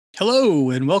Hello,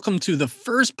 and welcome to the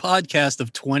first podcast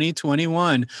of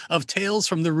 2021 of Tales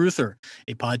from the Ruther,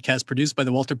 a podcast produced by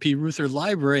the Walter P. Ruther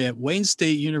Library at Wayne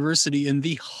State University in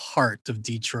the heart of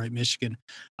Detroit, Michigan.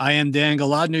 I am Dan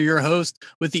Golodner, your host,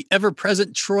 with the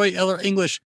ever-present Troy Eller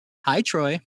English. Hi,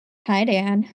 Troy. Hi,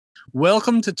 Dan.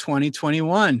 Welcome to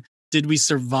 2021. Did we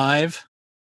survive?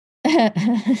 Well,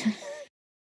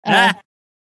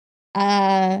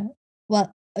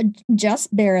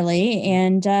 just barely,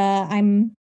 and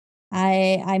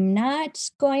I'm not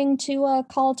going to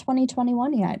call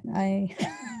 2021 yet.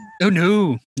 Oh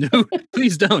no,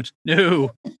 please don't.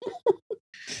 No.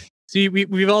 See,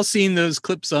 we've all seen those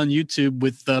clips on YouTube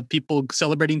with people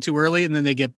celebrating too early and then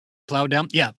they get plowed down.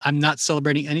 Yeah, I'm not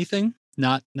celebrating anything.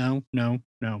 No.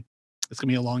 It's gonna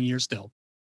be a long year still.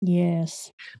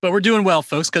 Yes. But we're doing well,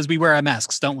 folks, because we wear our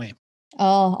masks, don't we?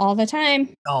 Oh, all the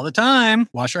time. All the time.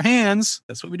 Wash our hands.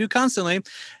 That's what we do constantly.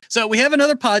 So we have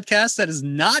another podcast that is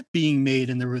not being made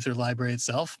in the Ruther Library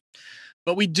itself.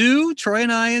 But we do, Troy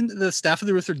and I and the staff of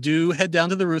the Ruther do head down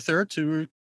to the Ruther to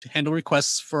handle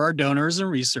requests for our donors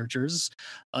and researchers.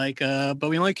 But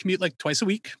we only commute like twice a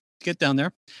week to get down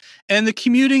there. And the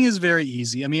commuting is very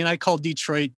easy. I mean, I call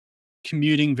Detroit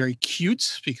commuting very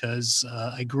cute because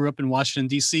I grew up in Washington,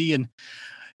 D.C., and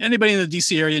anybody in the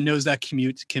D.C. area knows that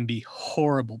commute can be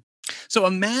horrible. So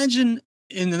imagine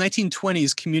in the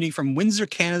 1920s commuting from Windsor,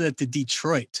 Canada to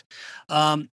Detroit.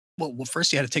 Well,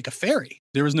 first you had to take a ferry.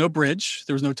 There was no bridge.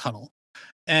 There was no tunnel.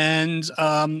 And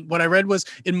what I read was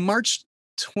in March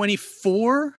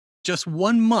 24, just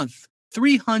 1 month,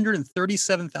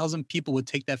 337,000 people would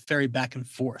take that ferry back and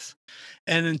forth.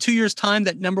 And in 2 years' time,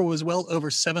 that number was well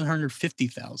over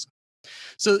 750,000.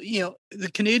 So, the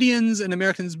Canadians and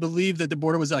Americans believed that the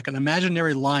border was like an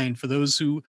imaginary line for those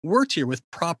who worked here with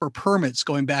proper permits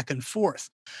going back and forth.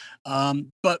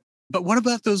 But what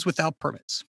about those without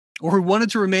permits or who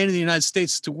wanted to remain in the United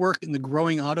States to work in the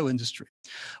growing auto industry?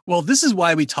 Well, this is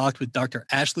why we talked with Dr.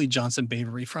 Ashley Johnson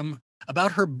Bavory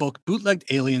about her book, Bootlegged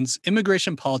Aliens,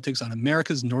 Immigration Politics on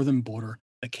America's Northern Border,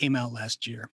 that came out last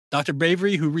year. Dr.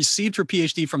 Bavory, who received her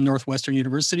PhD from Northwestern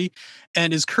University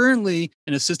and is currently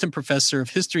an assistant professor of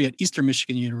history at Eastern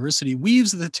Michigan University,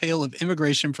 weaves the tale of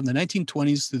immigration from the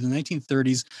 1920s through the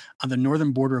 1930s on the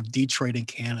northern border of Detroit and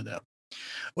Canada.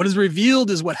 What is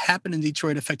revealed is what happened in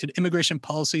Detroit affected immigration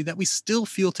policy that we still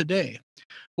feel today.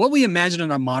 What we imagine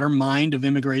in our modern mind of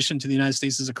immigration to the United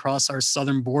States is across our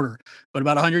southern border. But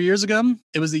about 100 years ago,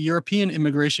 it was the European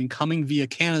immigration coming via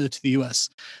Canada to the U.S.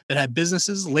 that had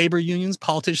businesses, labor unions,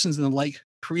 politicians, and the like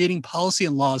creating policy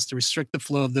and laws to restrict the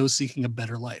flow of those seeking a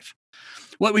better life.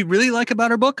 What we really like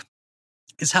about her book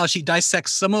is how she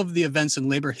dissects some of the events in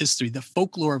labor history, the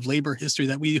folklore of labor history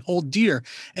that we hold dear,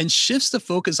 and shifts the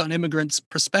focus on immigrants'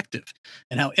 perspective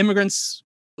and how immigrants,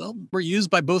 were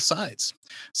used by both sides.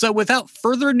 So without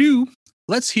further ado,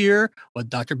 let's hear what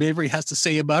Dr. Bavory has to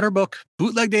say about her book,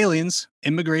 Bootlegged Aliens,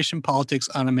 Immigration Politics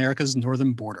on America's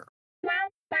Northern Border.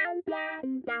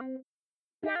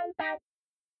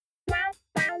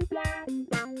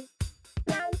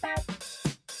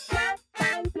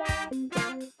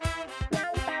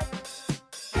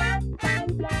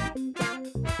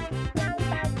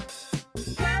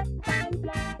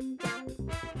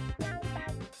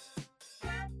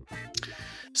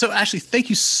 So, Ashley, thank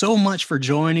you so much for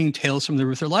joining Tales from the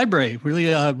Ruther Library.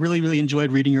 Really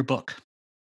enjoyed reading your book.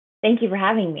 Thank you for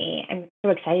having me. I'm so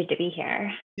excited to be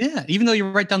here. Yeah, even though you're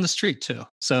right down the street, too.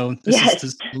 So this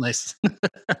is nice.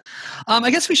 I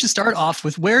guess we should start off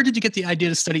with, where did you get the idea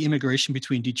to study immigration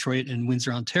between Detroit and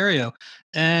Windsor, Ontario?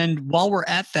 And while we're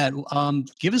at that,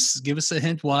 give us a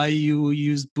hint why you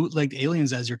used Bootlegged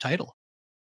Aliens as your title.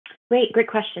 Great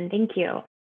question. Thank you.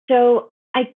 So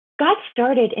I got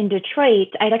started in Detroit.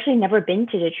 I'd actually never been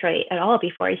to Detroit at all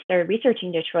before I started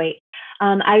researching Detroit.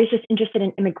 I was just interested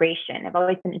in immigration. I've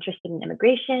always been interested in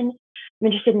immigration. I'm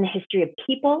interested in the history of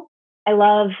people. I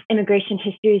love immigration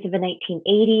histories of the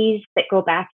 1980s that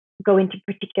go into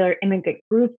particular immigrant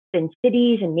groups and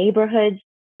cities and neighborhoods,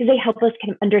 because they help us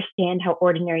kind of understand how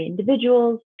ordinary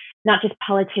individuals, not just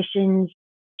politicians,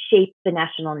 shape the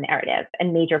national narrative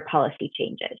and major policy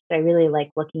changes. So I really like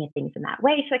looking at things in that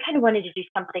way. So I kind of wanted to do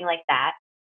something like that.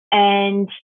 And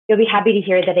you'll be happy to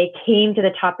hear that I came to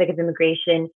the topic of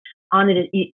immigration on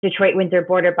the Detroit-Windsor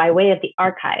border by way of the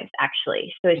archives,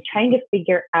 actually. So I was trying to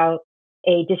figure out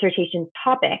a dissertation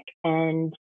topic,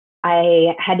 and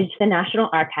I headed to the National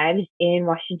Archives in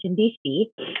Washington, D.C.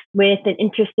 with an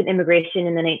interest in immigration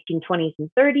in the 1920s and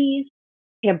 30s.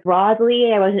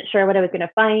 Broadly, I wasn't sure what I was going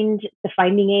to find. The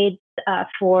finding aids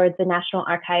for the National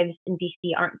Archives in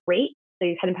DC aren't great. So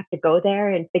you kind of have to go there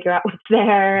and figure out what's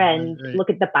there and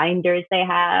look at the binders they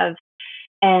have.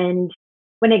 And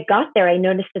when I got there, I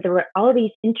noticed that there were all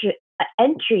these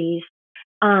entries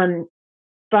um,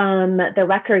 from the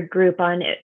record group on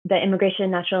the Immigration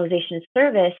and Naturalization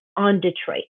Service on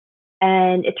Detroit.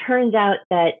 And it turns out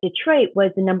that Detroit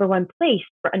was the number one place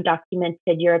for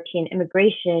undocumented European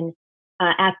immigration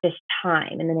at this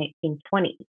time in the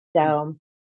 1920s. So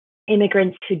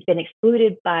immigrants who'd been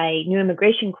excluded by new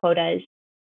immigration quotas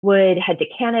would head to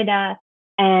Canada,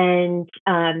 and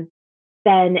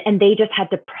they just had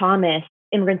to promise,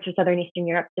 immigrants from Southern Eastern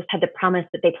Europe just had to promise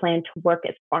that they planned to work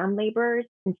as farm laborers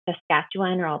in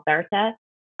Saskatchewan or Alberta.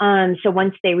 So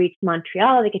once they reached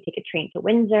Montreal, they could take a train to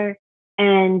Windsor,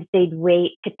 and they'd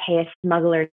wait to pay a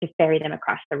smuggler to ferry them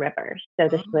across the river. So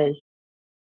this was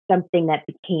something that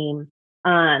became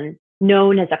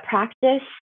known as a practice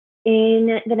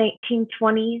in the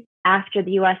 1920s after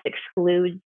the U.S.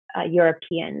 excludes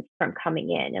Europeans from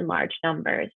coming in large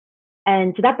numbers.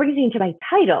 And so that brings me into my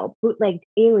title, Bootlegged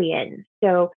Aliens.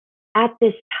 So at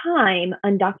this time,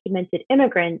 undocumented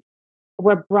immigrants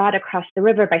were brought across the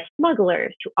river by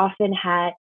smugglers who often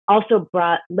had also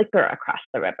brought liquor across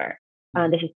the river.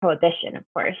 This is prohibition, of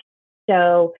course.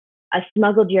 So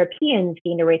smuggled Europeans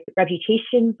gained a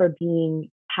reputation for being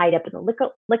tied up in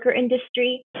the liquor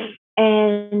industry.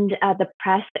 And the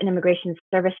press and immigration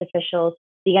service officials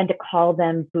began to call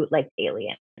them bootlegged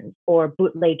aliens or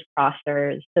bootlegged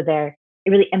crossers. So it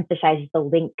really emphasizes the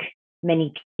link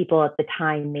many people at the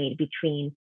time made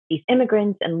between these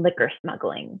immigrants and liquor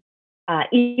smuggling,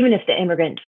 even if the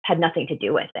immigrants had nothing to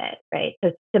do with it, right?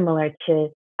 So similar to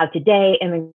how today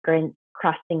immigrants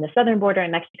crossing the southern border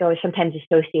in Mexico is sometimes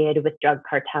associated with drug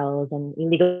cartels and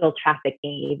illegal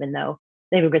trafficking, even though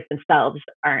the immigrants themselves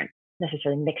aren't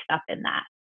necessarily mixed up in that.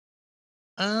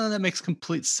 That makes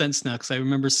complete sense now because I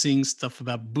remember seeing stuff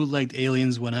about bootlegged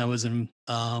aliens when I was in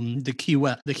the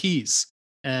Keys,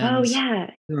 Oh and yeah,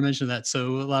 they were mentioning that.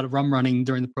 So a lot of rum running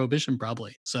during the Prohibition,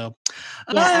 probably. So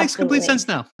yeah, that makes complete sense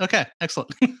absolutely. now. Okay,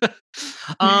 excellent.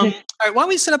 All right, why don't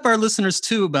we set up our listeners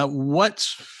too about what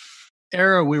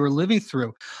era we were living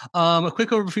through? A quick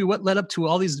overview: what led up to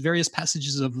all these various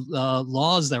passages of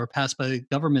laws that were passed by the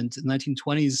government in the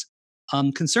 1920s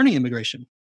concerning immigration.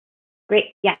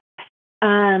 Great, yeah.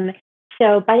 Um,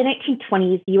 so by the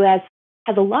 1920s, the U.S.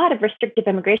 has a lot of restrictive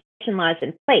immigration laws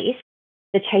in place.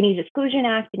 The Chinese Exclusion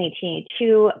Act in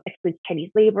 1882 excludes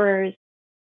Chinese laborers.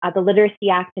 The Literacy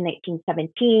Act in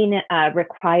 1917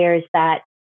 requires that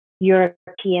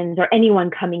Europeans or anyone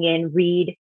coming in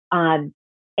read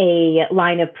a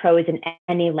line of prose in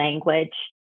any language.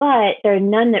 But there are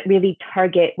none that really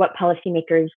target what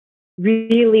policymakers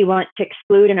really want to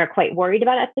exclude and are quite worried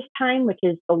about at this time, which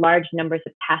is the large numbers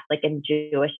of Catholic and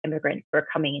Jewish immigrants who are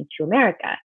coming into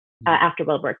America after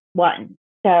World War I.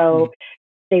 So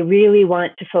they really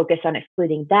want to focus on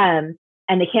excluding them,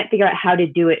 and they can't figure out how to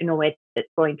do it in a way that's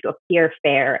going to appear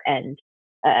fair and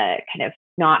kind of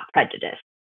not prejudiced.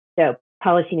 So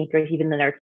policymakers, even though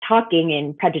they're talking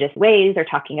in prejudiced ways, they're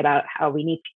talking about how we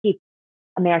need to keep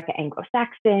America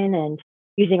Anglo-Saxon and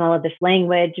using all of this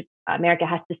language. America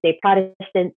has to stay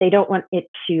Protestant. They don't want it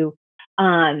to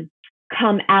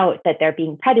come out that they're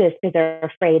being prejudiced because they're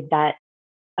afraid that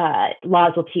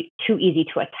laws will be too easy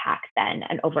to attack then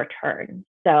and overturn.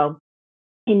 So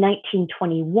in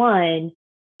 1921,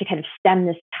 to kind of stem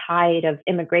this tide of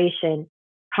immigration,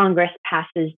 Congress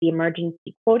passes the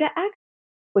Emergency Quota Act,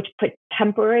 which put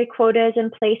temporary quotas in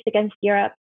place against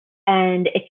Europe. And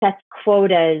it sets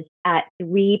quotas at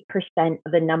 3%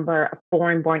 of the number of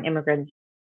foreign-born immigrants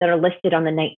that are listed on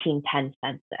the 1910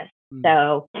 census.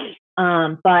 So,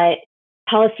 but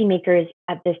policymakers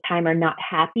at this time are not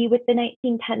happy with the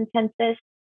 1910 census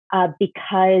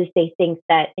because they think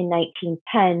that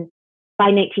by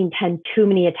 1910, too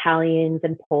many Italians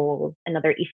and Poles and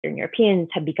other Eastern Europeans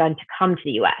have begun to come to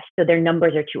the US. So their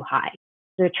numbers are too high.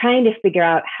 So they're trying to figure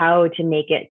out how to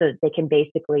make it so that they can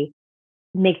basically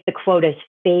make the quotas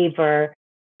favor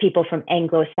people from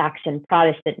Anglo-Saxon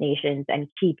Protestant nations and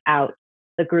keep out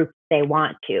the group they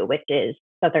want to, which is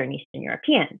Southern Eastern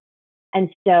Europeans. And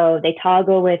so they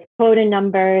toggle with quota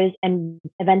numbers, and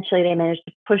eventually they managed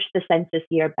to push the census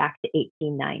year back to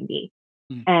 1890.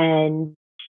 And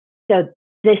so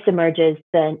this emerges,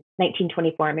 the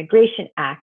 1924 Immigration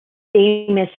Act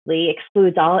famously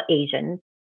excludes all Asians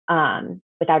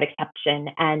without exception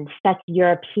and sets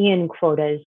European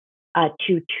quotas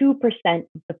to 2% of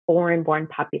the foreign-born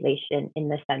population in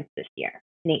the census year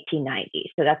in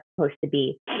 1890. So that's supposed to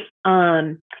be.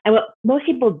 And what most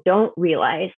people don't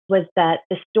realize was that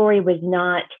the story was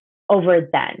not over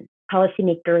then.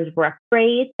 Policymakers were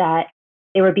afraid that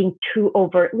they were being too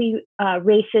overtly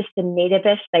racist and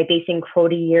nativist by basing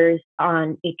quota years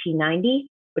on 1890.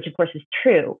 which of course is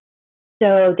true.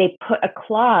 So they put a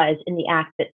clause in the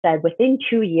act that said within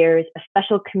 2 years, a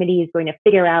special committee is going to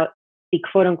figure out the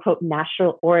quote unquote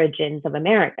national origins of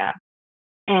America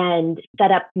and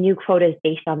set up new quotas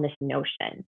based on this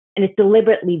notion. And it's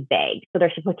deliberately vague. So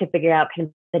they're supposed to figure out kind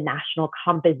of the national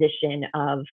composition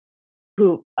of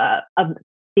of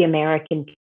the American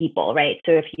people, right?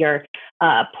 So if you're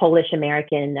Polish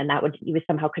American, then you would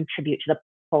somehow contribute to the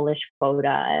Polish quota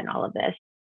and all of this.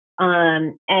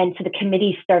 And so the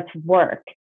committee starts work,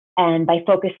 and by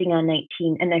focusing on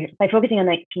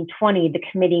 1920, the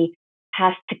committee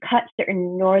has to cut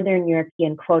certain Northern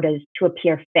European quotas to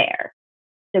appear fair.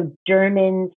 So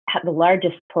Germans have the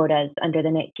largest quotas under the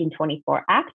 1924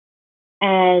 Act,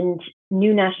 and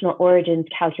new national origins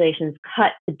calculations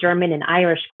cut the German and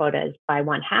Irish quotas by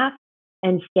 1/2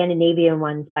 and Scandinavian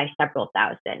ones by several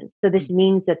thousand. So this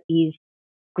means that these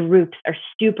groups are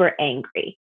super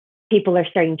angry. People are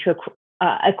starting to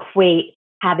equate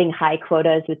having high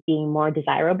quotas with being more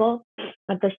desirable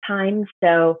at this time.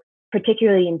 So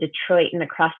particularly in Detroit and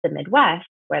across the Midwest,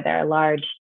 where there are large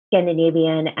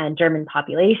Scandinavian and German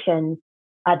populations,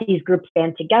 these groups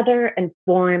band together and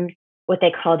form what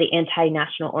they call the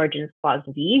Anti-National Origins Clause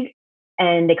League,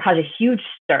 and they cause a huge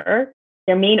stir.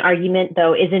 Their main argument,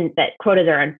 though, isn't that quotas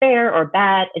are unfair or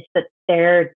bad, it's that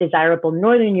their desirable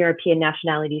Northern European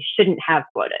nationalities shouldn't have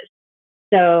quotas.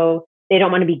 So they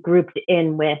don't want to be grouped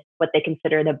in with what they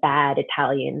consider the bad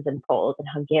Italians and Poles and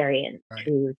Hungarians, right,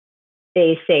 who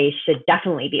they say should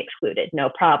definitely be excluded, no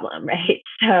problem, right?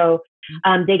 So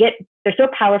they're so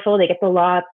powerful, they get the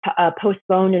law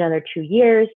postponed another 2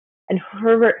 years, and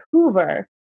Herbert Hoover,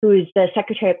 who is the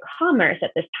Secretary of Commerce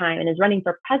at this time and is running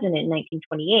for president in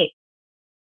 1928,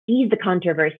 sees the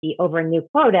controversy over new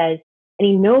quotas, and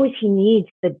he knows he needs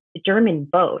the German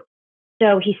vote.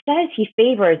 So he says he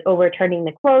favors overturning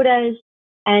the quotas,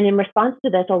 and in response to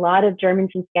this, a lot of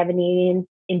Germans and Scandinavians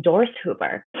endorse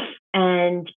Hoover.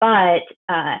 But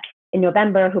in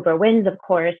November, Hoover wins, of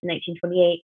course, in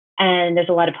 1928, and there's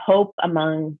a lot of hope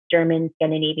among Germans,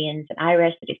 Scandinavians, and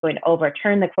Irish that he's going to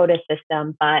overturn the quota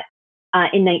system. But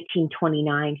in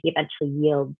 1929, he eventually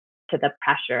yields to the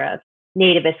pressure of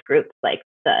nativist groups like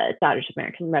the Daughters of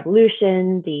American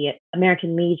Revolution, the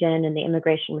American Legion, and the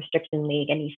Immigration Restriction League,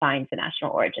 and he signs the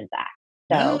National Origins Act.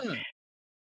 So,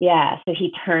 so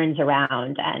he turns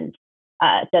around and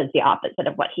does the opposite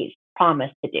of what he's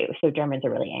promised to do. So Germans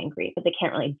are really angry, but they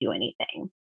can't really do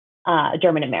anything.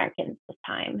 German Americans this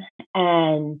time.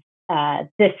 And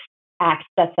this act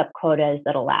sets up quotas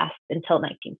that'll last until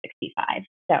 1965.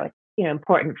 So it's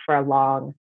important for a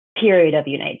long period of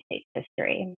United States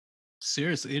history.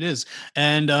 Seriously, it is.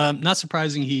 And not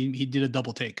surprising, he did a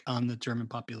double take on the German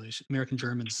population, American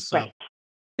Germans. So,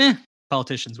 right.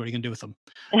 Politicians, what are you going to do with them?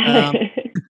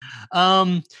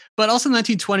 But also in the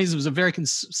 1920s, it was a very,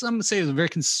 some would say it was a very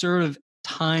conservative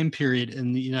time period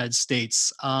in the United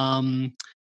States,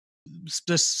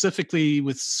 specifically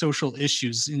with social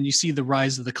issues. And you see the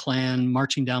rise of the Klan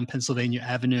marching down Pennsylvania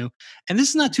Avenue. And this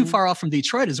is not too far off from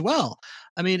Detroit as well.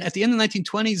 I mean, at the end of the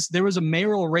 1920s, there was a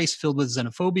mayoral race filled with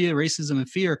xenophobia, racism, and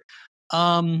fear.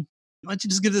 Why don't you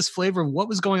just give this flavor of what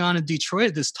was going on in Detroit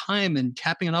at this time and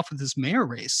capping it off with this mayor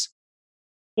race?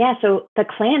 Yeah, so the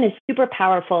Klan is super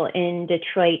powerful in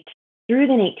Detroit through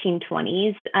the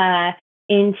 1920s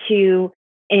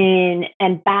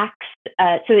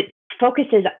so it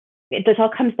focuses, this all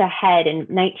comes to a head in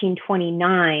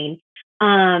 1929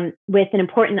 with an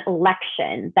important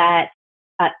election that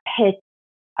pits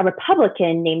a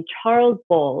Republican named Charles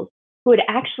Bowles, who had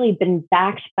actually been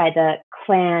backed by the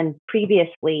Klan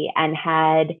previously and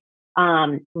had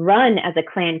run as a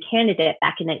Klan candidate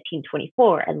back in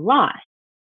 1924 and lost.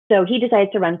 So he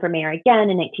decides to run for mayor again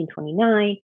in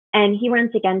 1929, and he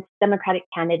runs against Democratic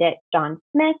candidate John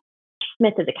Smith.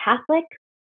 Smith is a Catholic.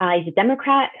 He's a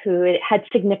Democrat who had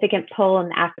significant pull in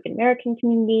the African American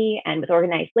community and with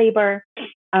organized labor.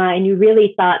 And you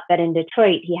really thought that in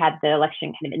Detroit, he had the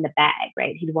election kind of in the bag,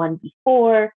 right? He'd won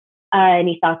before, and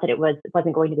he thought that it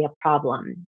wasn't going to be a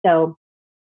problem. So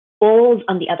Bowles,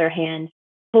 on the other hand,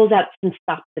 pulls out some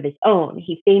stops of his own.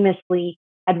 He famously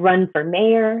had run for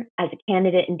mayor as a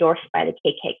candidate endorsed by the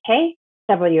KKK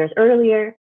several years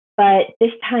earlier, but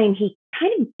this time he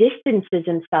kind of distances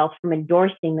himself from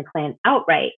endorsing the Klan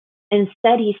outright.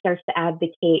 Instead, he starts to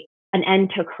advocate an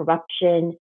end to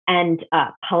corruption and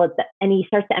he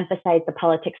starts to emphasize the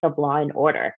politics of law and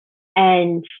order.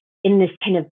 And in this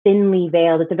kind of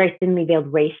it's a very thinly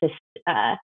veiled racist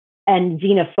and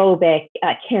xenophobic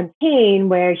campaign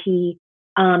where he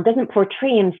doesn't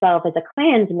portray himself as a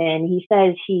Klansman. He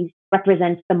says he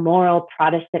represents the moral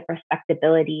Protestant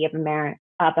respectability of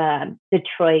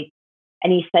Detroit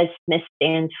And he says Smith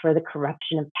stands for the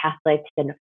corruption of Catholics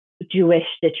and Jewish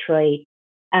Detroit,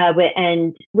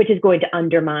 and which is going to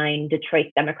undermine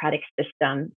Detroit's democratic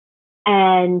system.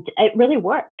 And it really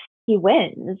works. He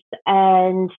wins.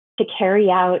 And to carry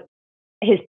out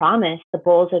his promise, the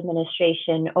Bowles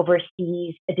administration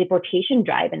oversees a deportation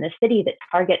drive in the city that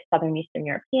targets Southern Eastern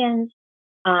Europeans,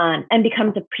 and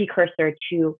becomes a precursor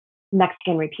to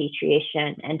Mexican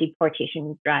repatriation and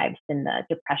deportation drives in the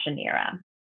Depression era.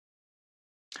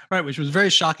 Right, which was very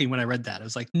shocking when I read that. I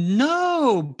was like,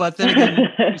 no. But then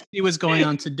again, you see what's going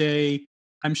on today.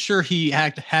 I'm sure he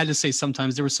had to say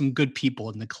sometimes there were some good people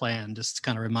in the Klan. Just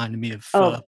kind of reminded me of,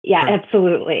 Oh, yeah,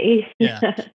 absolutely. yeah.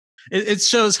 It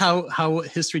shows how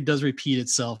history does repeat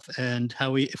itself, and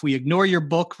how if we ignore your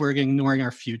book, we're ignoring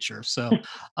our future. So,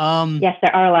 yes,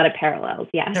 there are a lot of parallels.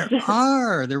 Yes,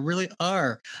 there really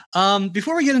are.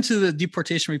 Before we get into the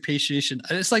deportation repatriation,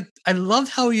 it's like I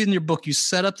loved how in your book you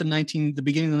set up the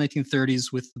beginning of the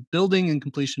 1930s with the building and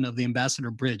completion of the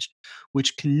Ambassador Bridge,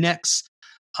 which connects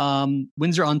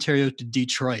Windsor, Ontario to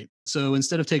Detroit. So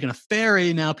instead of taking a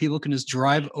ferry, now people can just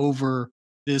drive over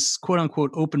this quote unquote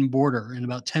open border in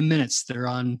about 10 minutes.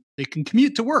 They can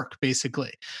commute to work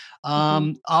basically.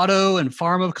 Auto and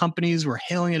pharma companies were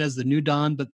hailing it as the new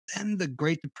dawn, but then the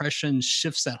Great Depression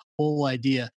shifts that whole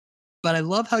idea. But I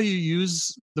love how you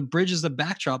use the bridge as the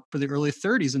backdrop for the early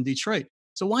 30s in Detroit.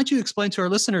 So why don't you explain to our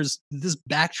listeners this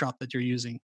backdrop that you're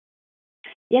using?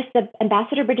 Yes, the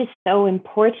Ambassador Bridge is so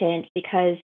important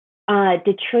because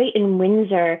Detroit and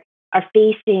Windsor are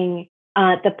facing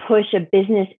the push of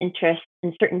business interests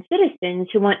and certain citizens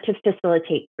who want to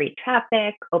facilitate free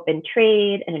traffic, open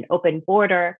trade, and an open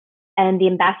border. And the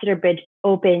Ambassador Bridge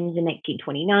opens in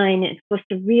 1929. It's supposed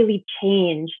to really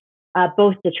change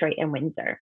both Detroit and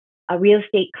Windsor. Real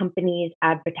estate companies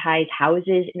advertise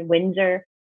houses in Windsor,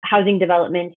 housing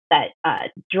developments that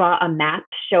draw a map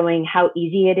showing how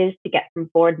easy it is to get from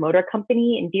Ford Motor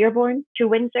Company in Dearborn to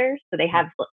Windsor. So they have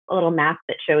a little map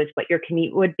that shows what your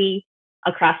commute would be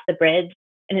across the bridge.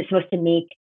 And it's supposed to make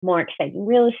more exciting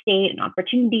real estate and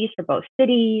opportunities for both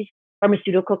cities.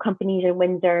 Pharmaceutical companies in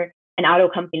Windsor and auto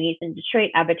companies in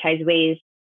Detroit advertise ways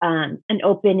an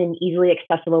open and easily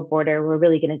accessible border. We're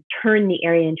really going to turn the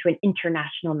area into an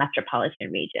international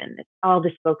metropolitan region. It's all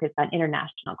this focus on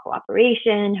international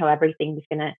cooperation, how everything's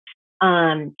going to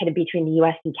kind of between the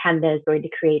US and Canada is going to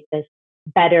create this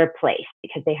better place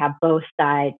because they have both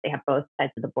sides. They have both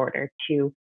sides of the border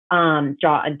to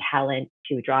draw on talent,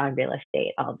 to draw on real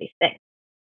estate, all of these things.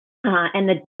 And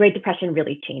the Great Depression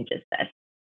really changes this.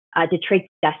 Detroit's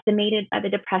decimated by the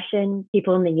Depression.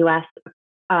 People in the US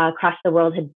across the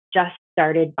world had just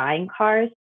started buying cars.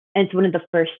 And it's one of the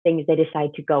first things they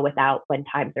decide to go without when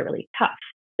times are really tough.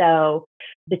 So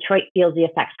Detroit feels the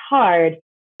effects hard,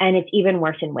 and it's even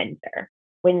worse in Windsor.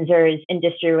 Windsor's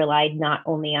industry relied not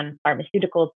only on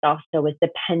pharmaceuticals, but also was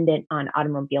dependent on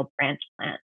automobile branch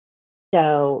plants.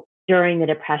 So during the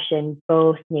Depression,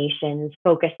 both nations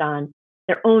focused on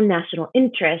their own national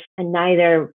interests, and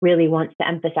neither really wants to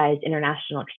emphasize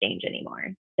international exchange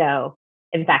anymore. So,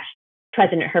 in fact,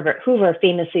 President Herbert Hoover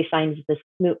famously signs the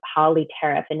Smoot-Hawley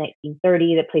tariff in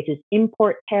 1930 that places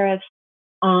import tariffs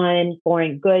on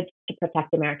foreign goods to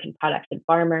protect American products and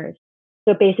farmers.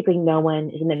 So basically, no one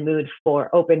is in the mood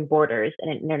for open borders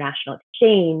and an international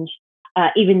exchange,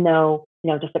 even though,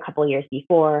 just a couple of years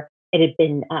before, it had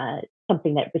been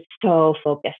something that was so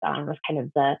focused on, was kind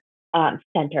of the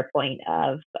center point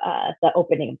of the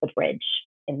opening of the bridge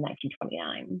in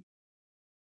 1929.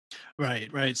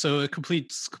 Right. So a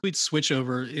complete switch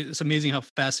over. It's amazing how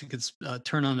fast it could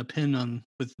turn on a pin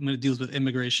when it deals with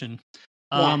immigration.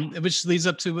 Which leads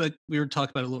up to what we were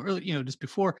talking about a little earlier, just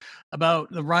before,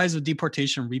 about the rise of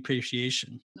deportation and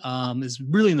repatriation is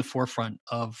really in the forefront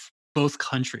of both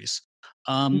countries.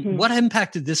 What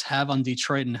impact did this have on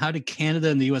Detroit, and how did Canada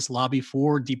and the U.S. lobby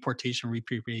for deportation and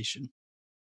repatriation?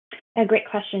 A great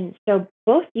question. So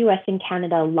both US and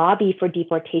Canada lobby for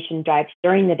deportation drives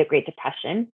during the Great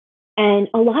Depression. And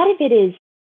a lot of it is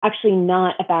actually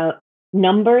not about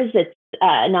numbers. It's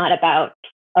not about,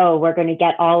 oh, we're going to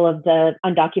get all of the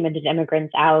undocumented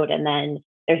immigrants out and then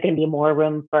there's going to be more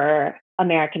room for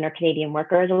American or Canadian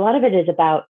workers. A lot of it is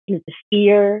about the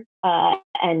fear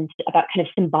and about kind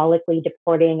of symbolically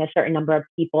deporting a certain number of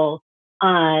people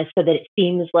so that it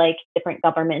seems like different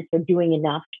governments are doing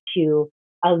enough to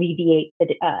alleviate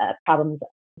the problems,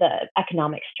 the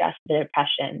economic stress of the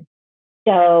Depression.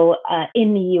 So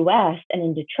in the US and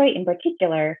in Detroit in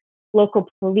particular, local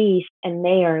police and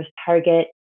mayors target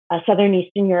Southern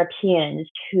Eastern Europeans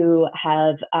who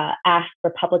have asked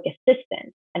for public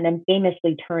assistance and then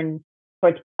famously turn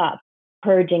towards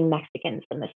purging Mexicans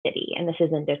from the city. And this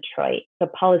is in Detroit. So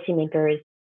policymakers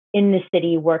in the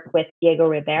city work with Diego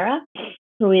Rivera,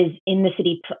 who is in the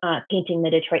city painting the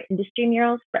Detroit industry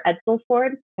murals for Edsel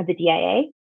Ford of the DIA.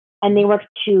 And they work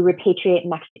to repatriate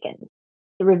Mexicans.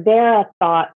 So Rivera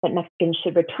thought that Mexicans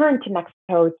should return to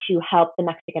Mexico to help the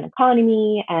Mexican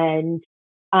economy and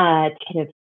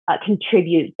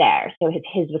contribute there. So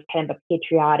his was kind of a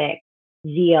patriotic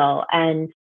zeal. And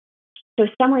so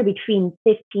somewhere between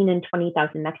 15 and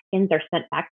 20,000 Mexicans are sent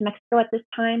back to Mexico at this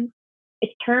time.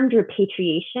 It's termed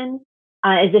repatriation,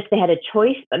 as if they had a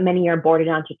choice, but many are boarded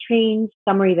onto trains.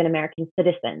 Some are even American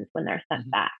citizens when they're sent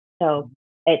back. So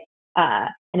it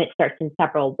starts in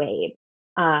several waves.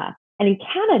 And in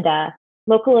Canada,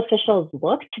 local officials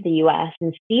look to the US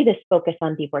and see this focus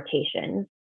on deportations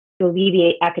to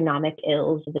alleviate economic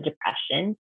ills of the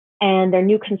Depression. And their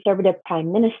new conservative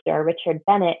prime minister, Richard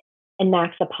Bennett,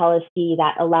 enacts a policy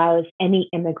that allows any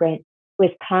immigrant who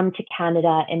has come to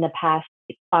Canada in the past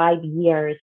 5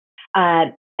 years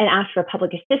and asks for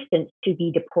public assistance to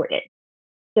be deported.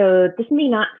 So this may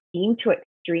not seem too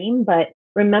extreme, but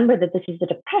remember that this is the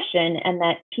Depression and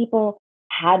that people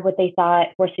had what they thought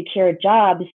were secure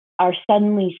jobs are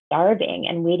suddenly starving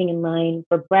and waiting in line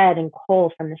for bread and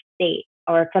coal from the state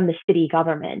or from the city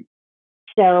government.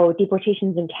 So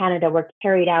deportations in Canada were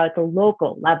carried out at the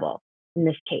local level in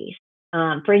this case.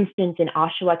 For instance, in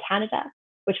Oshawa, Canada,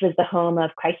 which was the home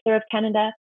of Chrysler of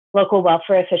Canada, local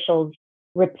welfare officials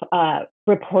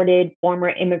reported former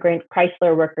immigrant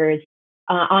Chrysler workers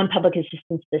on public assistance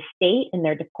to the state, and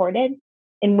they're deported.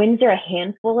 In Windsor, a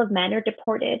handful of men are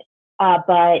deported,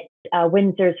 but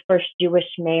Windsor's first Jewish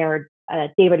mayor,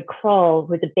 David Kroll,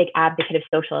 who was a big advocate of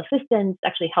social assistance,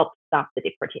 actually helped stop the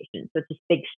deportation. So it's this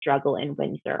big struggle in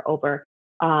Windsor over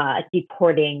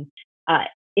deporting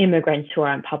immigrants who are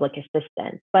on public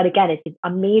assistance. But again, it's a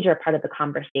major part of the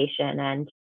conversation, and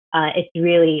it's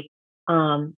really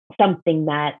something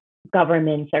that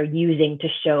governments are using to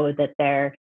show that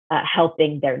they're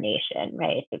helping their nation,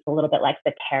 right? It's a little bit like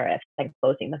the tariffs, like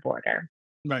closing the border.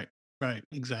 Right. Right.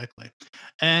 Exactly.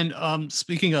 And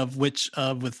speaking of which,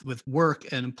 with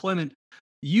work and employment,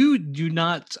 you do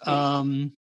not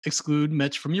exclude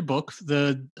much from your book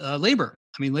the labor.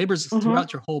 I mean, labor's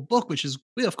throughout your whole book, which is,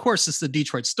 of course, it's the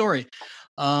Detroit story,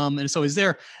 and it's always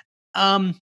there.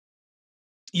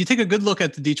 You take a good look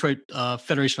at the Detroit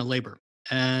Federation of Labor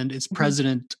and its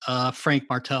president, Frank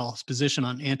Martel's position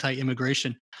on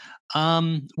anti-immigration.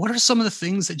 What are some of the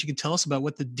things that you can tell us about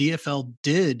what the DFL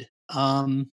did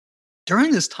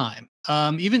during this time?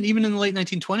 Even in the late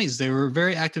 1920s, they were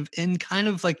very active in kind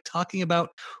of like talking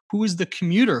about who is the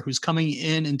commuter who's coming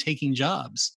in and taking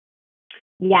jobs.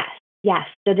 Yes.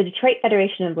 So the Detroit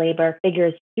Federation of Labor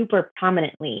figures super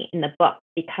prominently in the book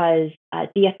because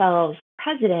DFL's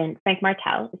president, Frank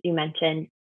Martel, as you mentioned,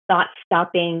 thought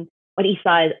stopping what he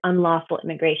saw as unlawful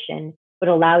immigration would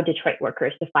allow Detroit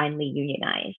workers to finally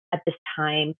unionize. At this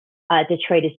time,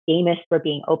 Detroit is famous for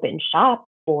being open shop,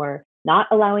 for not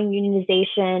allowing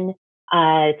unionization.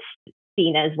 It's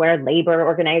seen as where labor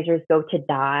organizers go to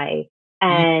die.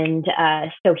 And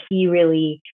so he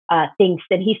really thinks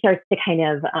that he starts to kind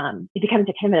of, it becomes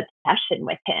a kind of an obsession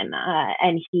with him.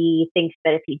 And he thinks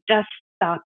that if he just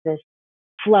stops this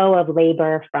flow of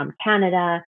labor from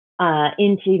Canada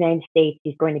into the United States,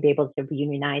 he's going to be able to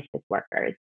unionize his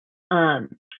workers. The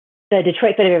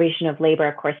Detroit Federation of Labor,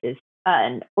 of course, is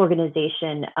an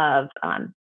organization of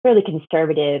fairly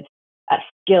conservative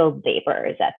skilled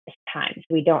laborers at this time. So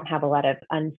we don't have a lot of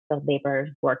unskilled laborers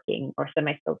working or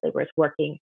semi-skilled laborers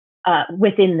working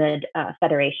within the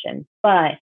Federation.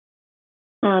 But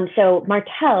so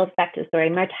Martel, back to the story,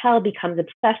 Martel becomes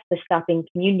obsessed with stopping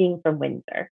commuting from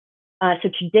Windsor. So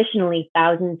traditionally,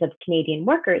 thousands of Canadian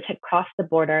workers had crossed the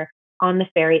border on the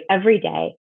ferry every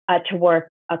day to work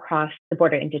across the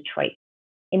border in Detroit.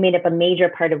 It made up a major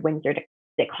part of Windsor's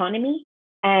economy,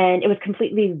 and it was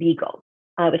completely legal.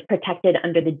 It was protected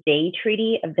under the Day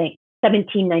Treaty of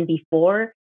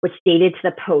 1794, which dated to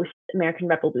the post-American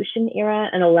Revolution era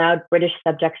and allowed British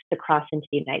subjects to cross into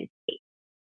the United States.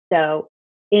 So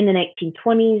in the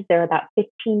 1920s, there were about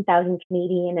 15,000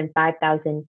 Canadian and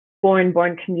 5,000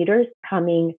 foreign-born commuters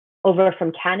coming over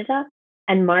from Canada,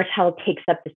 and Martel takes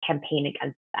up this campaign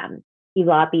against them. He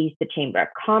lobbies the Chamber of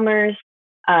Commerce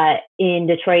in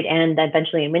Detroit and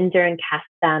eventually in Windsor and casts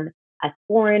them as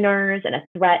foreigners and a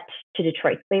threat to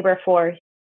Detroit's labor force.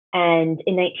 And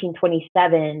in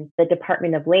 1927, the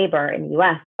Department of Labor in the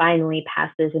US finally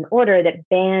passes an order that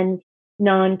bans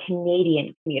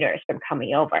non-Canadian commuters from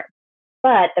coming over.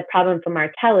 But the problem for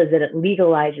Martel is that it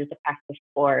legalizes the practice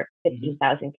for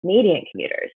 15,000 Canadian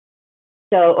commuters.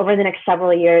 So over the next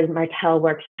several years, Martel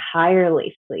works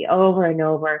tirelessly over and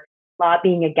over,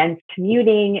 lobbying against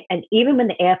commuting. And even when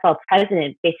the AFL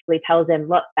president basically tells him,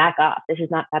 look, back off, this is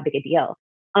not that big a deal.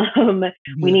 We Yeah.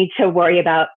 need to worry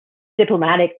about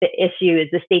diplomatic issues,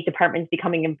 the State Department's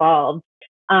becoming involved.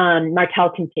 Martel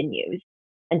continues.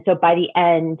 And so by the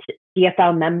end,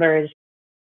 DFL members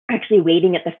are actually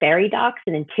waiting at the ferry docks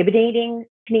and intimidating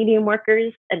Canadian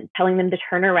workers and telling them to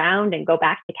turn around and go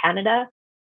back to Canada.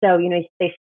 So,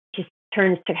 they just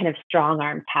turns to kind of strong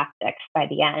arm tactics by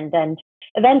the end. And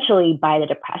eventually, by the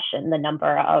Depression, the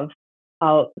number of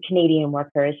Canadian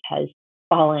workers has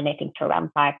fallen, I think, to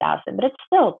around 5,000, but it's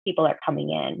still people are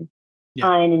coming in.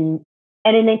 Yeah. And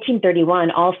in 1931,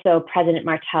 also President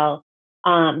Martel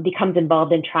becomes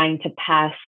involved in trying to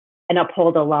pass and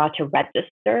uphold a law to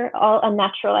register all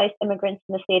unnaturalized immigrants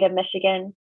in the state of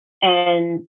Michigan.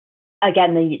 And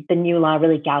again, the new law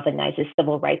really galvanizes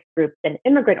civil rights groups and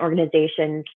immigrant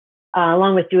organizations,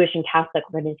 along with Jewish and Catholic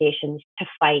organizations, to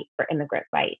fight for immigrant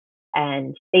rights.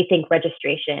 And they think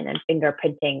registration and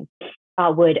fingerprinting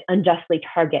would unjustly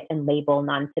target and label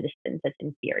non-citizens as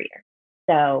inferior.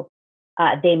 So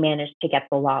they managed to get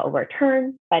the law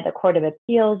overturned by the Court of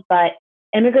Appeals, but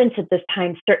immigrants at this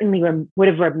time certainly would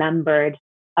have remembered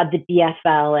the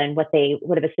DFL and what they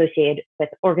would have associated with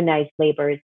organized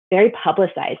labor's very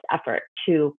publicized effort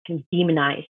to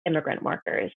demonize immigrant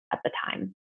workers at the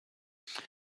time.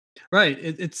 Right.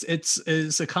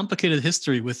 It's a complicated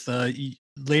history with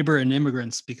labor and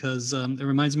immigrants because it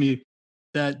reminds me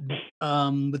that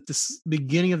with this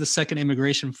beginning of the second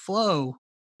immigration flow,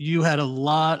 you had a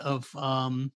lot of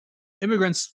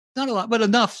immigrants, not a lot, but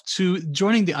enough to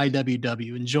joining the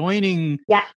IWW and joining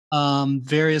Yeah.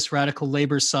 various radical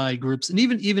labor side groups and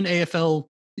even AFL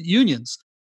unions.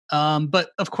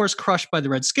 But of course, crushed by the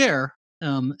Red Scare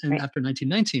Right. after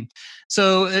 1919.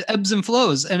 So it ebbs and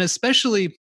flows, and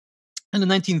especially in the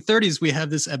 1930s, we have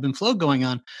this ebb and flow going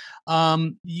on.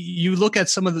 You look at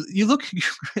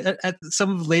at some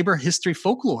of labor history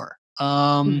folklore.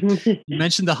 You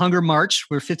mentioned the Hunger March,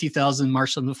 where 50,000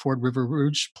 marched on the Ford River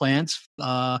Rouge plant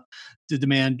to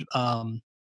demand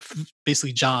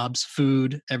basically jobs,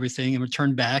 food, everything, and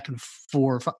returned back, and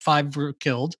five were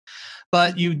killed.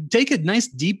 But you take a nice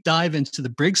deep dive into the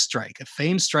Briggs strike, a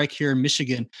famed strike here in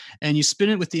Michigan, and you spin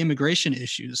it with the immigration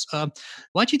issues. Why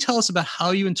don't you tell us about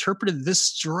how you interpreted this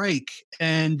strike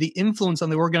and the influence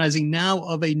on the organizing now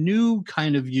of a new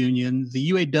kind of union, the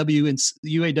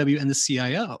UAW and the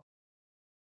CIO?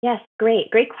 Yes, great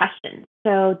question.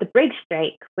 So the Briggs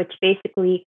strike, which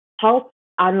basically halts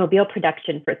automobile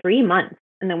production for 3 months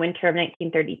in the winter of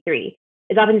 1933,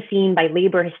 is often seen by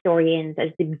labor historians as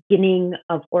the beginning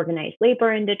of organized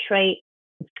labor in Detroit.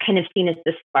 It's kind of seen as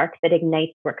the spark that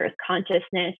ignites workers'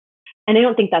 consciousness. And I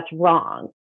don't think that's wrong.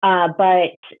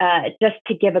 But just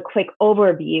to give a quick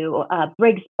overview,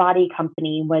 Briggs Body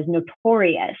Company was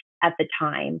notorious at the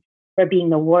time for being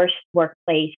the worst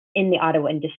workplace in the auto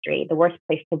industry, the worst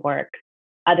place to work.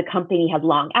 The company had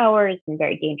long hours and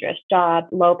very dangerous job,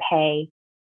 low pay.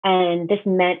 And this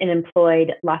meant it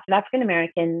employed lots of African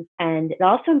Americans, and it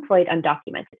also employed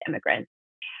undocumented immigrants.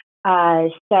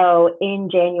 So in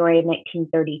January of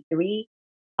 1933,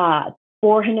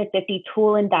 450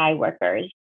 tool and die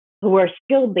workers who were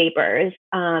skilled laborers,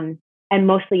 and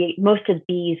most of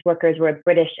these workers were of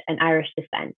British and Irish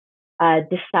descent,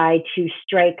 decide to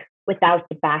strike without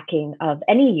the backing of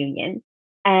any union,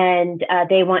 and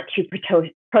they want to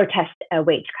protest a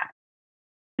wage cut.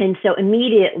 And so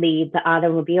immediately the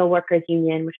Automobile Workers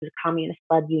Union, which was a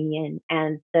communist-led union,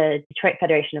 and the Detroit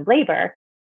Federation of Labor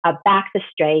backed the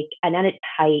strike, and at its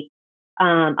height,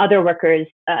 other workers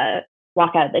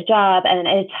walk out of the job, and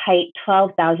at its height,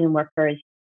 12,000 workers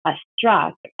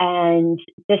struck, and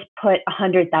this put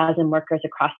 100,000 workers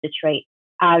across Detroit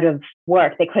out of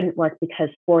work. They couldn't work because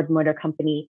Ford Motor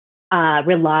Company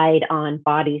relied on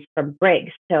bodies from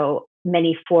Briggs, so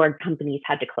many Ford companies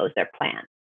had to close their plants.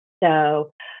 So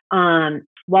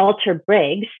Walter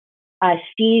Briggs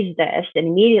sees this and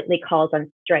immediately calls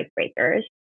on strikebreakers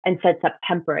and sets up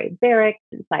temporary barracks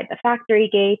inside the factory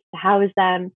gates to house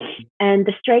them. And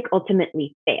the strike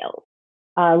ultimately fails.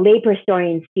 Labor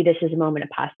historians see this as a moment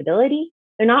of possibility.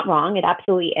 They're not wrong, it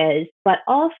absolutely is. But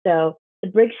also, the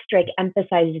Briggs strike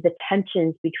emphasizes the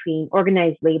tensions between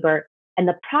organized labor and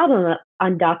the problem of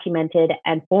undocumented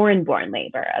and foreign-born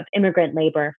labor, of immigrant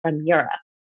labor from Europe.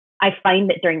 I find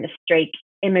that during the strike,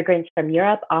 immigrants from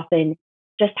Europe often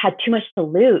just had too much to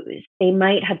lose. They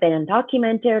might have been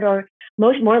undocumented, or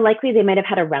more likely they might have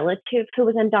had a relative who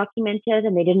was undocumented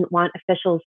and they didn't want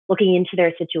officials looking into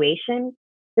their situation.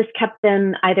 This kept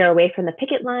them either away from the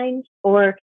picket lines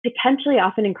or potentially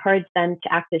often encouraged them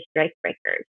to act as strike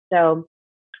breakers. So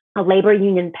a labor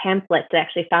union pamphlet that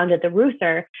actually founded the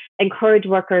Reuther encouraged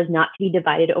workers not to be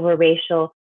divided over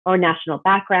racial or national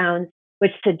backgrounds,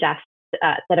 which suggests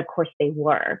that, of course, they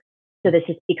were. So this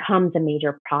becomes a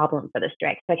major problem for the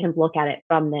strike. So I can look at it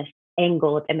from this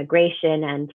angle of immigration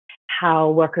and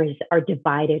how workers are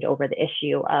divided over the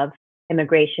issue of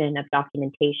immigration, of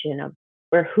documentation, of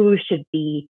where who should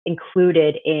be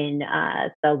included in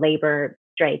the labor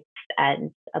strikes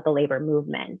and the labor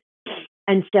movement.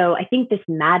 And so I think this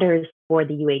matters for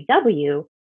the UAW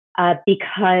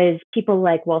because people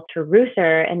like Walter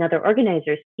Reuther and other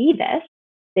organizers see this.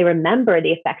 They remember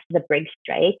the effects of the brig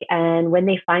strike. And when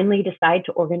they finally decide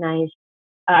to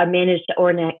manage to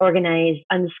organize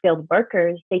unskilled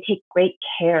workers, they take great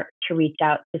care to reach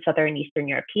out to Southern and Eastern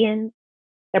Europeans.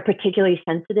 They're particularly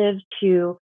sensitive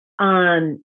to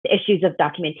the issues of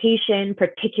documentation,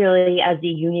 particularly as the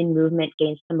union movement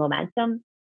gains some momentum.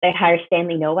 They hire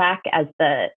Stanley Nowak as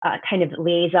the kind of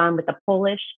liaison with the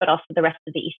Polish, but also the rest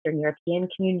of the Eastern European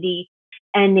community.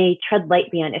 And they tread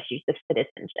lightly on issues of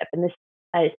citizenship. And this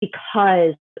is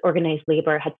because organized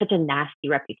labor had such a nasty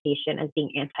reputation as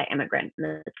being anti-immigrant in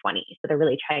the 20s. So they're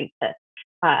really trying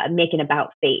to make an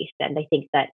about face. And I think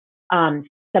that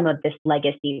some of this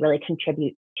legacy really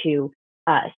contributes to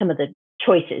some of the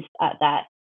choices that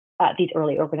these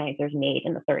early organizers made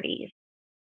in the 30s.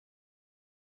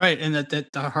 Right, and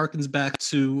that harkens back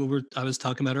to what I was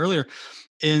talking about earlier.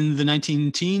 In the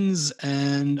 19 teens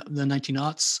and the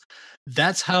 1900s,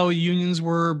 that's how unions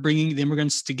were bringing the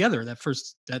immigrants together. That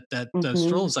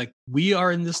stroll is like, we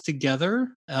are in this together.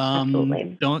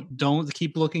 Absolutely. Don't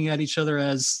keep looking at each other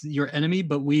as your enemy,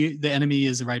 but the enemy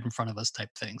is right in front of us, type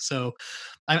thing. So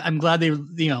I'm glad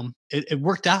it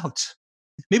worked out.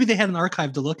 Maybe they had an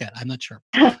archive to look at. I'm not sure.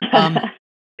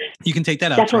 You can take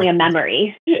that out. Definitely a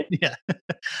memory. Yeah.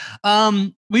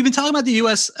 We've been talking about the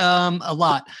US a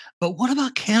lot, but what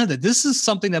about Canada? This is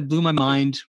something that blew my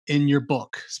mind in your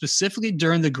book, specifically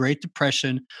during the Great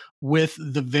Depression with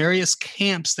the various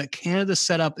camps that Canada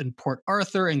set up in Port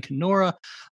Arthur and Kenora.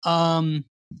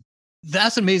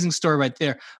 That's an amazing story right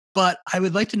there. But I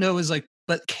would like to know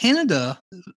but Canada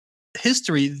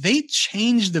history, they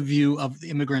changed the view of the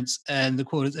immigrants and the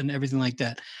quotas and everything like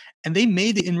that. And they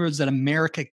made the inroads that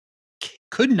America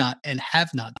could not and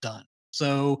have not done.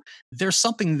 So there's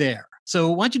something there. So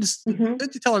why don't you just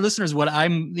tell our listeners what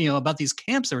about these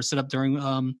camps that were set up during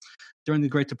the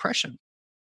Great Depression?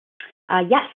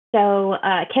 Yes. So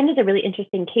Canada's a really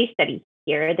interesting case study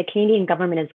here. The Canadian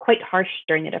government is quite harsh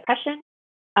during the Depression.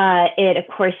 It, of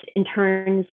course,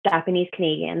 interns Japanese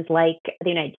Canadians like the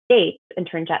United States,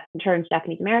 interns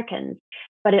Japanese Americans,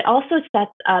 but it also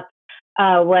sets up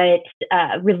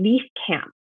relief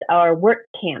camps or work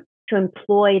camps to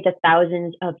employ the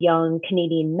thousands of young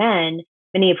Canadian men,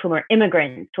 many of whom are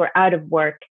immigrants who are out of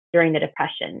work during the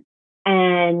Depression.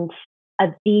 And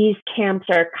these camps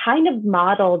are kind of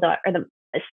modeled,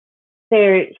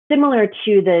 they're similar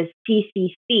to the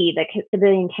CCC, the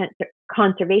Civilian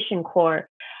Conservation Corps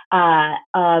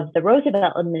of the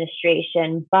Roosevelt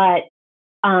administration, but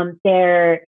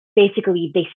they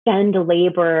send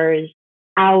laborers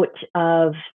out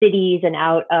of cities and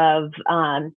out of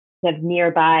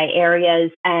nearby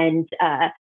areas and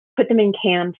put them in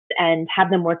camps and have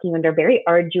them working under very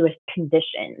arduous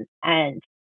conditions. And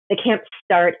the camps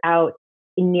start out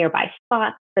in nearby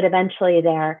spots, but eventually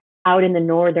they're out in the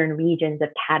northern regions of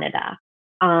Canada.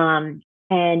 And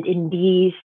in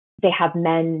these, they have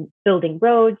men building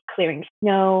roads, clearing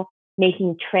snow,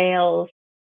 making trails.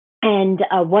 And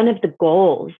one of the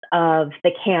goals of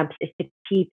the camps is to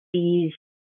keep these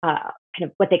kind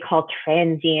of what they call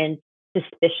transient,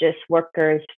 suspicious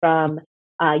workers from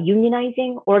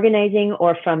unionizing, organizing,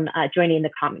 or from joining the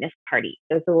Communist Party.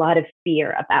 There's a lot of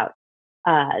fear about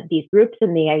these groups,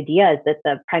 and the idea is that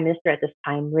the Prime Minister at this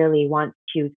time really wants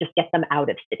to just get them out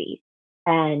of cities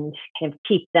and kind of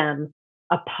keep them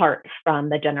apart from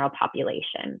the general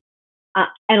population.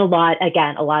 And a lot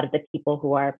of the people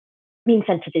who are being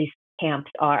sent to these camps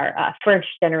are first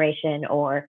generation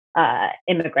or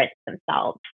immigrants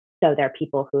themselves. So they're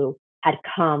people who had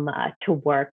come to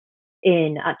work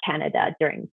in Canada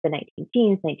during the 19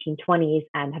 teens, 1920s,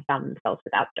 and have found themselves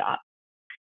without jobs.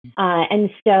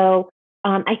 And so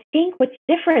I think what's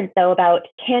different, though, about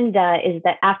Canada is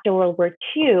that after World War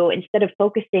II, instead of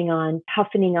focusing on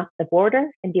toughening up the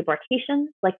border and deportations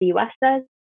like the US does,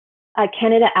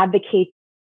 Canada advocates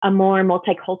a more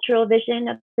multicultural vision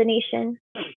of the nation,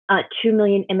 2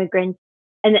 million immigrants.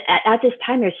 And at this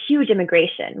time, there's huge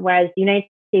immigration, whereas the United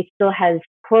States still has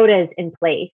quotas in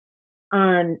place.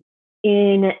 In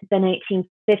the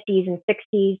 1950s and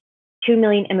 60s, 2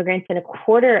 million immigrants and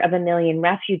 250,000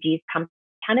 refugees come to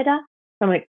Canada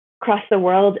from across the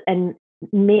world. And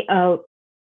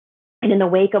in the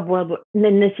wake of and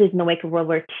then this is in the wake of World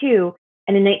War II.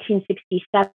 And in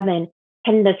 1967,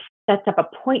 Canada sets up a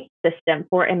point system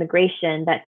for immigration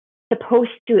that's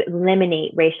supposed to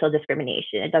eliminate racial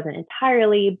discrimination. It doesn't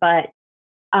entirely, but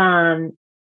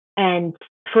and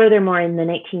furthermore, in the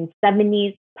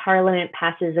 1970s, Parliament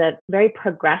passes a very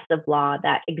progressive law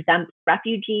that exempts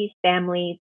refugees,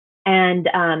 families, and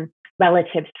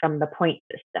relatives from the point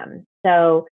system.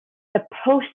 So the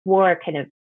post-war kind of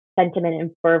sentiment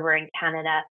and fervor in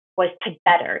Canada was to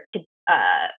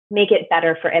make it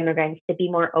better for immigrants to be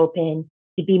more open,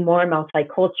 to be more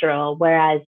multicultural,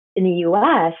 whereas in the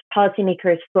US,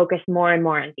 policymakers focus more and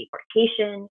more on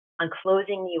deportation, on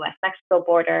closing the US-Mexico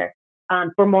border.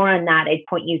 For more on that, I'd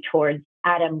point you towards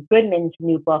Adam Goodman's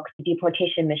new book, The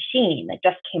Deportation Machine, that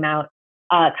just came out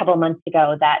a couple of months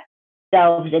ago, that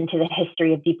delves into the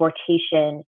history of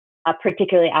deportation,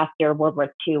 particularly after World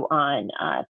War II, on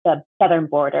the southern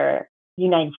border,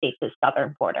 United States'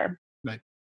 southern border. Right.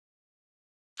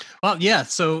 Well, yeah.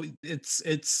 So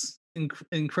it's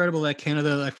incredible that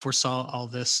Canada foresaw all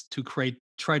this to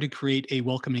try to create a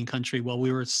welcoming country while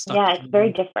we were stuck. Yeah, it's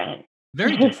very different.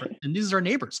 Very different. And these are our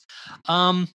neighbors.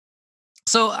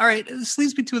 So, all right, this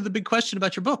leads me to the big question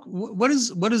about your book. What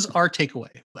is our takeaway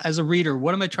as a reader?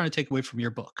 What am I trying to take away from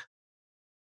your book?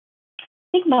 I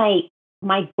think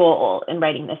my goal in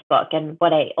writing this book, and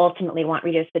what I ultimately want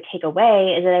readers to take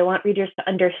away, is that I want readers to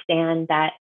understand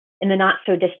that in the not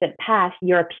so distant past,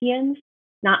 Europeans,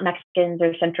 not Mexicans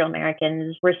or Central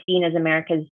Americans, were seen as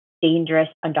America's dangerous,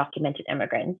 undocumented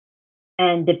immigrants.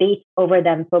 And debates over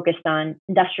them focused on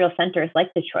industrial centers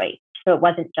like Detroit. So it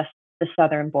wasn't just the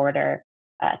southern border,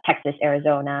 Texas,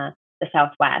 Arizona, the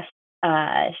Southwest.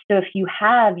 So if you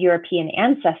have European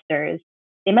ancestors,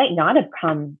 they might not have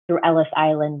come through Ellis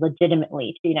Island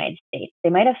legitimately to the United States. They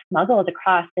might have smuggled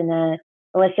across in an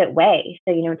illicit way.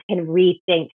 So, to kind of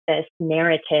rethink this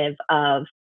narrative of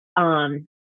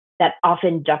that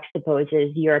often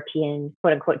juxtaposes European,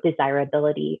 quote unquote,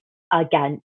 desirability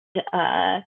against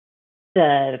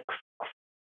the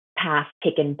path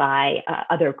taken by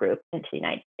other groups into the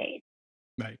United States.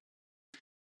 Right.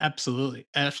 Absolutely.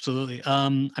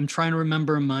 I'm trying to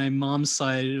remember my mom's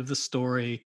side of the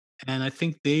story, and I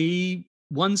think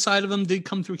one side of them did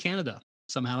come through Canada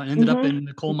somehow and ended up in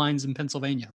the coal mines in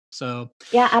Pennsylvania. So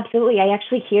yeah, absolutely. I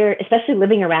actually hear, especially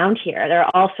living around here, there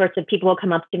are all sorts of people who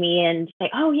come up to me and say,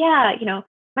 "Oh yeah,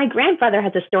 my grandfather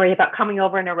has a story about coming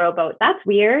over in a rowboat. That's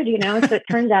weird, So it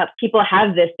turns out people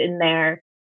have this in their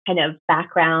kind of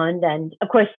background. And of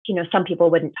course, some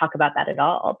people wouldn't talk about that at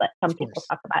all, but some people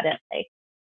talk about it like,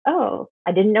 "Oh,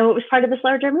 I didn't know it was part of this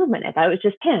larger movement. I thought it was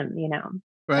just him,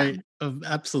 Right.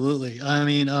 Absolutely. I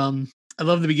mean, I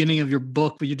love the beginning of your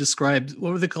book where you described,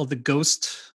 what were they called? The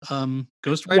ghost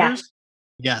writers?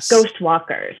 Yes. Ghost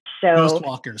walkers. So ghost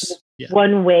walkers. Yeah.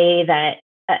 One way that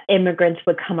immigrants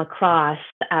would come across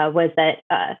was that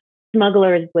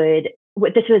smugglers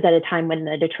this was at a time when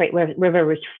the Detroit River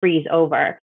was freeze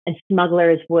over, and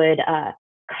smugglers would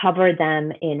cover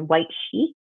them in white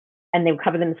sheets, and they would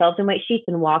cover themselves in white sheets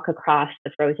and walk across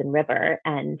the frozen river,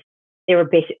 and they were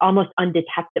basically almost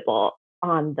undetectable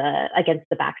against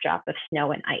the backdrop of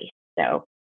snow and ice. So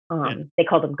they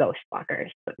called them ghost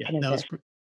walkers. So kind of this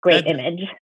great image.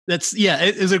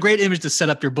 It was a great image to set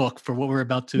up your book for what we're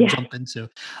about to jump into. All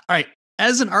right.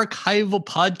 As an archival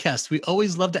podcast, we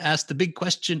always love to ask the big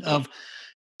question of,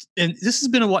 and this has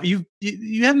been a while. You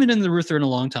haven't been in the Reuther in a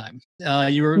long time. No,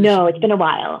 it's been a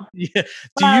while. Yeah.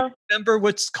 Do you remember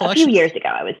what's collection? A few years ago,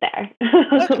 I was there.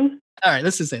 Okay. All right,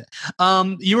 let's just say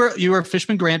that. You were a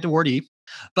Fishman Grant awardee,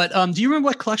 but do you remember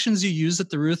what collections you used at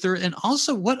the Reuther, and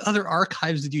also what other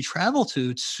archives did you travel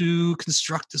to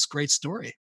construct this great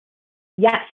story?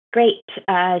 Yes, great.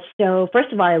 So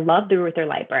first of all, I love the Reuther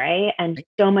Library, and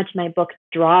so much of my book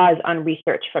draws on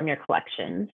research from your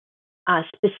collections.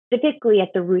 Specifically at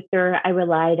the Reuther, I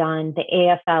relied on the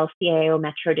AFL-CIO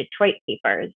Metro Detroit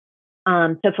papers.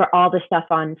 So for all the stuff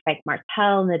on Frank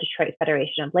Martel and the Detroit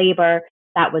Federation of Labor,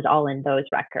 that was all in those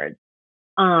records.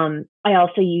 I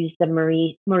also used the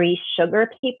Maurice Sugar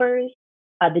papers,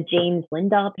 the James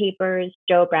Lindahl papers,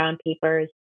 Joe Brown papers,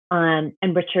 and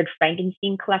Richard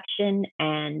Frankenstein collection,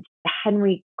 and the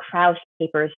Henry Krause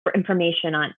papers for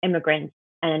information on immigrants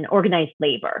and organized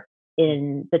labor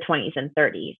in the 20s and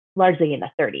 30s, largely in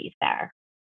the 30s there.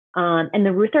 And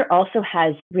the Reuther also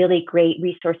has really great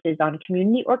resources on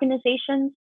community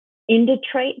organizations in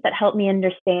Detroit that help me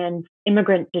understand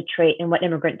immigrant Detroit and what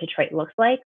immigrant Detroit looks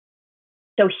like.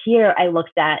 So here I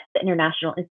looked at the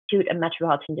International Institute of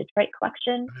Metropolitan Detroit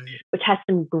collection, which has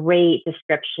some great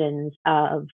descriptions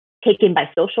of taken by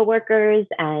social workers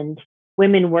and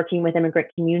women working with immigrant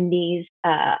communities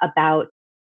about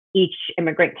each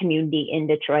immigrant community in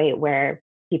Detroit, where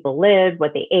people lived,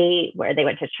 what they ate, where they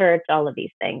went to church, all of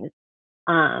these things.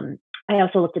 I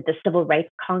also looked at the Civil Rights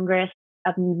Congress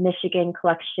of Michigan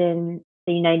collection,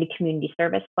 the United Community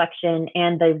Service collection,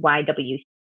 and the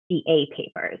YWCA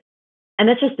papers. And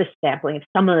that's just a sampling of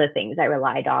some of the things I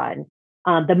relied on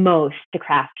the most to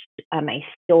craft my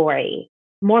story.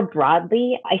 More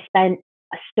broadly, I spent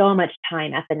so much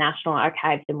time at the National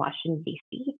Archives in Washington,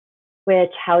 D.C.,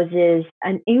 which houses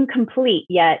an incomplete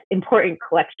yet important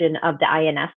collection of the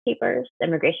INS papers, the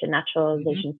Immigration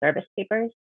Naturalization Service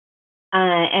papers.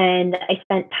 And I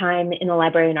spent time in the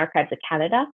Library and Archives of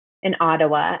Canada in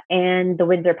Ottawa and the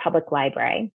Windsor Public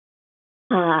Library.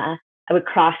 I would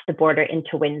cross the border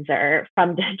into Windsor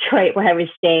from Detroit, where I was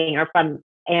staying, or from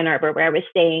Ann Arbor, where I was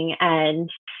staying. And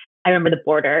I remember the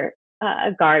border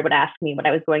guard would ask me what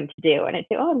I was going to do. And I'd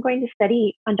say, I'm going to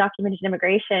study undocumented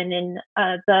immigration in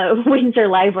the Windsor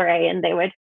Library. And they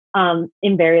would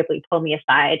invariably pull me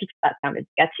aside because that sounded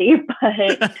sketchy. But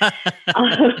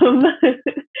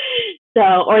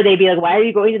or they'd be like, why are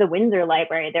you going to the Windsor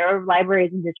Library? There are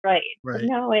libraries in Detroit. Right.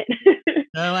 No,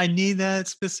 I need that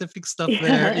specific stuff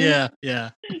there.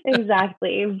 Yeah.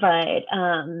 Exactly. But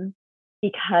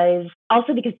because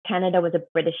Canada was a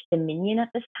British Dominion at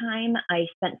this time, I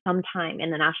spent some time in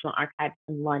the National Archives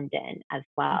in London as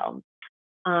well.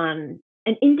 And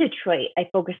in Detroit, I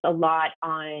focused a lot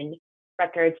on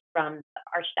records from the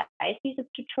Archdiocese of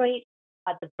Detroit,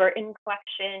 the Burton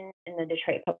collection in the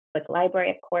Detroit Public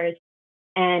Library, of course.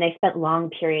 And I spent long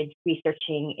periods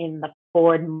researching in the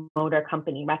Ford Motor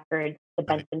Company records, the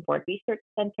Benson Ford Research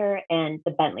Center, and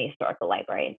the Bentley Historical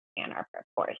Library in Ann Arbor, of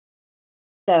course.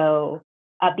 So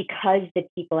because the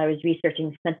people I was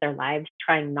researching spent their lives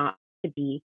trying not to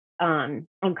be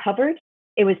uncovered,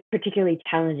 it was particularly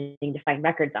challenging to find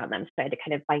records on them. So I had to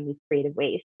kind of find these creative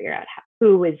ways to figure out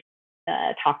who was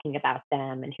talking about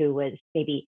them and who was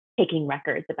maybe taking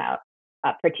records about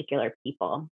particular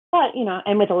people. But,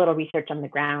 and with a little research on the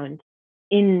ground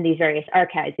in these various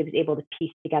archives, I was able to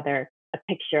piece together a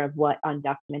picture of what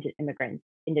undocumented immigrants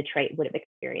in Detroit would have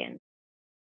experienced.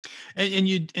 And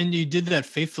you did that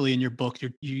faithfully in your book.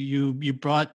 You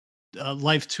brought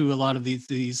life to a lot of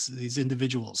these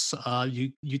individuals.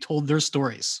 You told their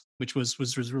stories, which was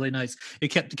really nice. It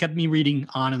kept me reading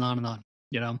on and on and on.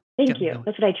 Thank you.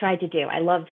 That's what I tried to do. I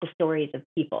love the stories of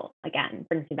people. Again,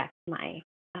 brings me back to my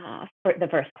the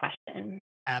first question.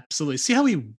 Absolutely. See how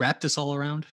we wrap this all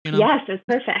around? Yes, it's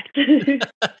perfect.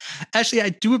 Ashley, I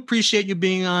do appreciate you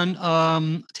being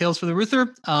on Tales for the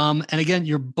Ruther. And again,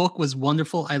 your book was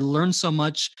wonderful. I learned so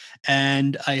much,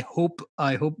 and I hope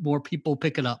more people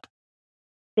pick it up.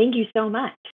 Thank you so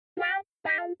much.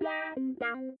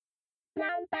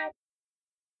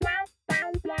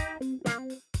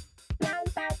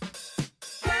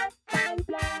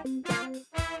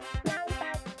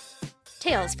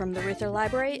 Tales from the Reuther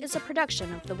Library is a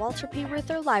production of the Walter P.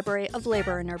 Reuther Library of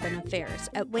Labor and Urban Affairs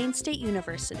at Wayne State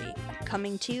University,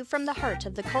 coming to you from the heart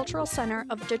of the Cultural Center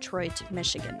of Detroit,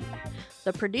 Michigan.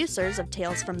 The producers of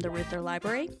Tales from the Reuther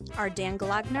Library are Dan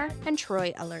Glogner and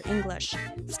Troy Eller English.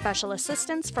 Special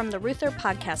assistants from the Reuther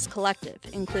Podcast Collective,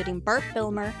 including Bart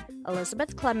Bilmer,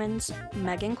 Elizabeth Clemens,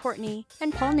 Megan Courtney,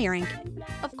 and Paul Neering.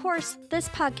 Of course, this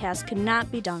podcast could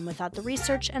not be done without the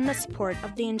research and the support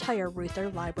of the entire Reuther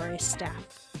Library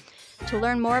staff. To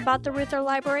learn more about the Reuther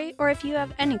Library, or if you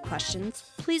have any questions,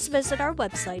 please visit our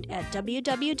website at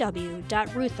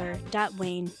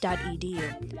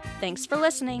www.reuther.wayne.edu. Thanks for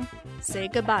listening. Say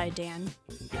goodbye, Dan.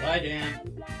 Goodbye,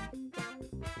 Dan.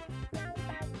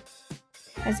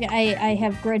 I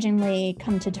have grudgingly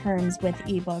come to terms with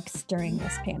ebooks during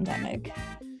this pandemic.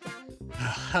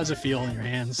 How's it feel in your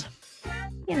hands?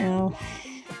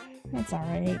 It's all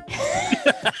right.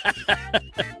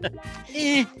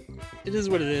 It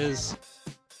is what it is.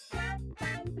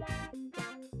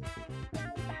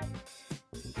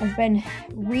 I've been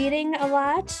reading a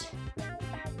lot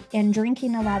and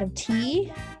drinking a lot of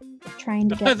tea, trying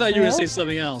to get I thought through. You were going to say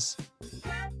something else.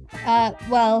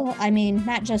 Well, I mean,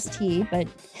 not just tea, but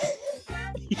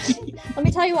let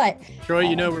me tell you what.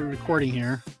 Troy, we're recording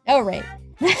here. Oh, right.